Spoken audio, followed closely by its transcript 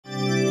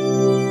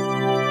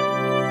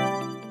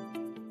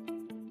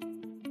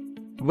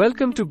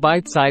Welcome to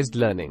Bite-Sized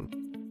Learning,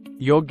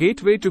 your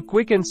gateway to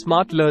quick and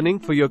smart learning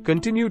for your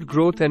continued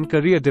growth and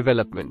career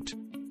development.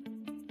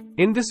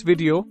 In this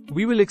video,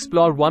 we will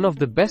explore one of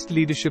the best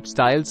leadership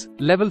styles,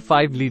 Level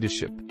 5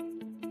 leadership.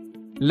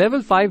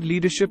 Level 5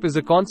 leadership is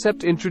a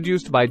concept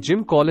introduced by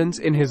Jim Collins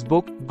in his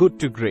book, Good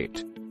to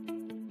Great.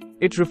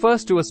 It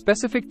refers to a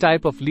specific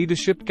type of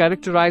leadership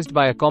characterized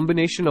by a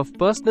combination of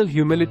personal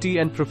humility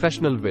and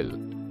professional will.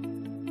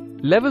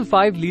 Level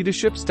 5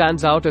 leadership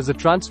stands out as a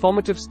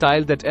transformative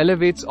style that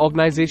elevates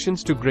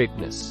organizations to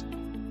greatness.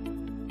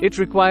 It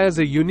requires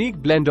a unique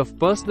blend of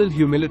personal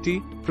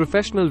humility,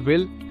 professional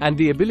will, and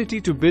the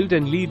ability to build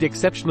and lead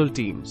exceptional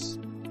teams.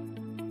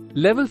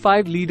 Level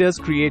 5 leaders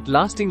create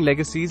lasting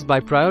legacies by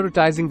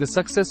prioritizing the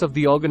success of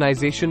the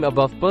organization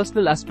above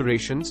personal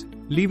aspirations,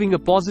 leaving a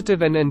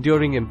positive and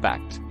enduring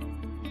impact.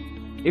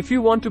 If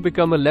you want to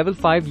become a Level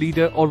 5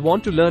 leader or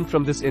want to learn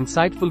from this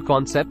insightful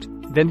concept,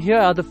 then here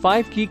are the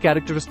 5 key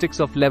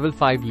characteristics of Level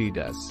 5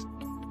 leaders.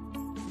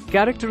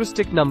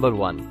 Characteristic number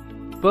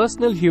 1.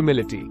 Personal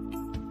humility.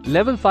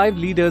 Level 5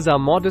 leaders are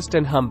modest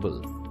and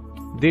humble.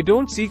 They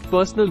don't seek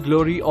personal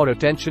glory or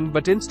attention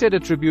but instead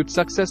attribute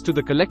success to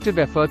the collective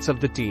efforts of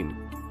the team.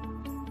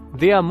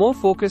 They are more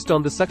focused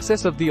on the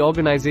success of the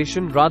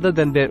organization rather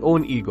than their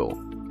own ego.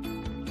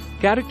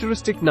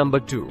 Characteristic number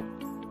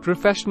 2.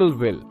 Professional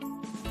will.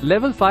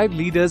 Level 5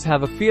 leaders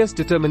have a fierce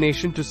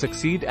determination to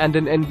succeed and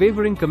an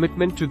unwavering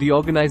commitment to the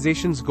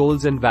organization's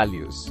goals and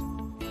values.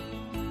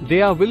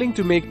 They are willing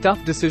to make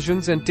tough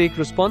decisions and take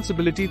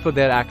responsibility for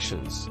their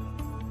actions.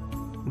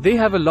 They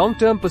have a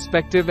long-term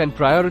perspective and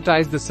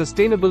prioritize the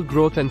sustainable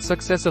growth and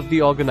success of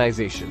the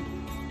organization.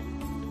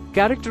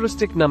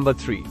 Characteristic number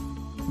 3.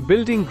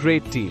 Building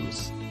great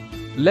teams.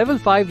 Level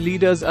 5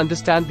 leaders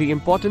understand the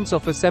importance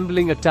of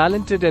assembling a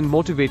talented and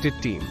motivated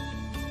team.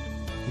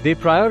 They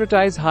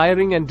prioritize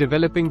hiring and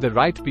developing the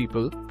right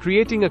people,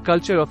 creating a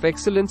culture of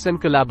excellence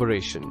and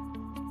collaboration.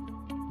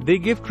 They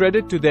give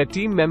credit to their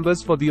team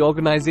members for the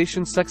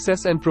organization's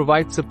success and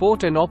provide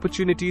support and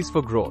opportunities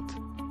for growth.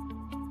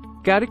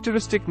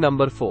 Characteristic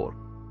number 4.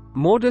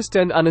 Modest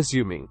and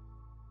unassuming.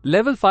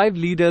 Level 5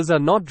 leaders are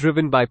not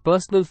driven by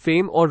personal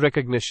fame or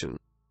recognition.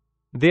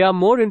 They are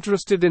more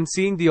interested in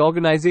seeing the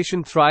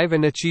organization thrive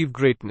and achieve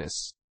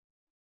greatness.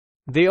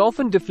 They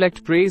often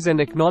deflect praise and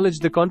acknowledge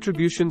the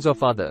contributions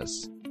of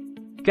others.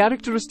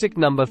 Characteristic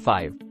number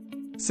 5.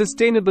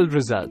 Sustainable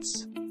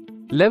results.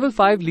 Level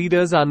 5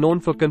 leaders are known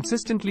for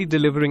consistently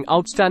delivering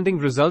outstanding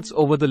results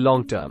over the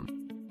long term.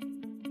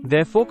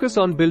 Their focus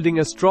on building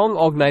a strong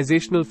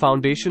organizational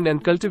foundation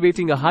and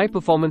cultivating a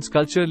high-performance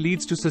culture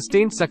leads to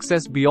sustained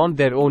success beyond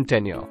their own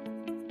tenure.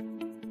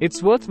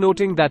 It's worth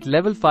noting that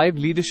Level 5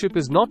 leadership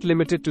is not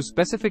limited to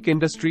specific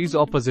industries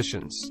or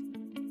positions.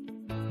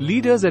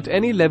 Leaders at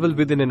any level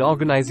within an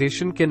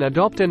organization can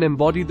adopt and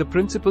embody the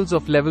principles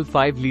of Level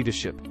 5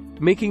 leadership,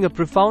 making a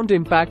profound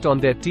impact on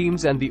their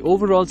teams and the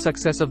overall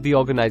success of the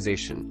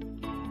organization.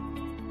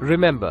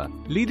 Remember,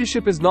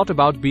 leadership is not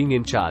about being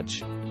in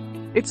charge.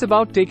 It's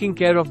about taking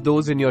care of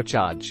those in your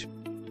charge.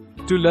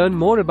 To learn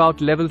more about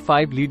Level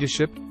 5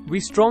 leadership, we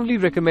strongly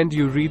recommend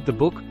you read the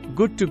book,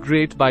 Good to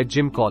Great by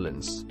Jim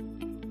Collins.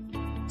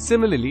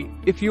 Similarly,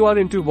 if you are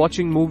into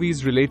watching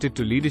movies related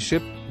to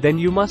leadership, then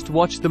you must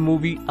watch the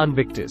movie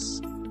Invictus.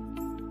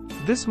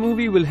 This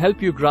movie will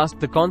help you grasp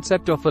the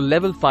concept of a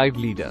Level 5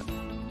 leader.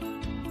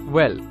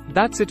 Well,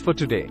 that's it for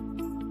today.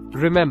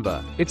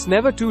 Remember, it's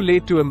never too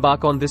late to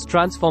embark on this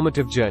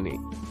transformative journey.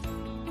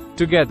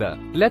 Together,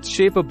 let's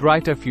shape a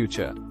brighter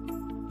future.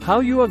 How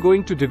you are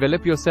going to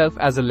develop yourself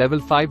as a Level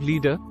 5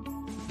 leader?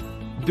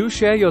 Do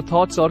share your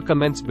thoughts or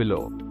comments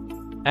below.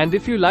 And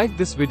if you liked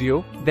this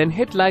video, then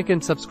hit like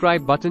and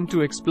subscribe button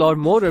to explore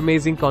more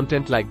amazing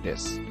content like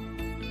this.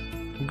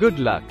 Good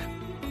luck.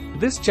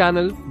 This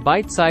channel,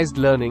 Bite-Sized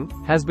Learning,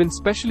 has been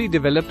specially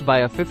developed by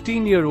a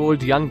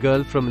 15-year-old young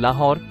girl from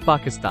Lahore,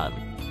 Pakistan.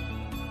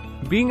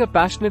 Being a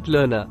passionate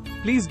learner,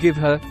 please give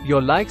her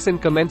your likes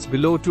and comments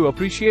below to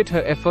appreciate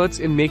her efforts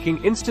in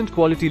making instant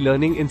quality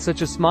learning in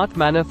such a smart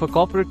manner for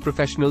corporate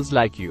professionals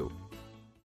like you.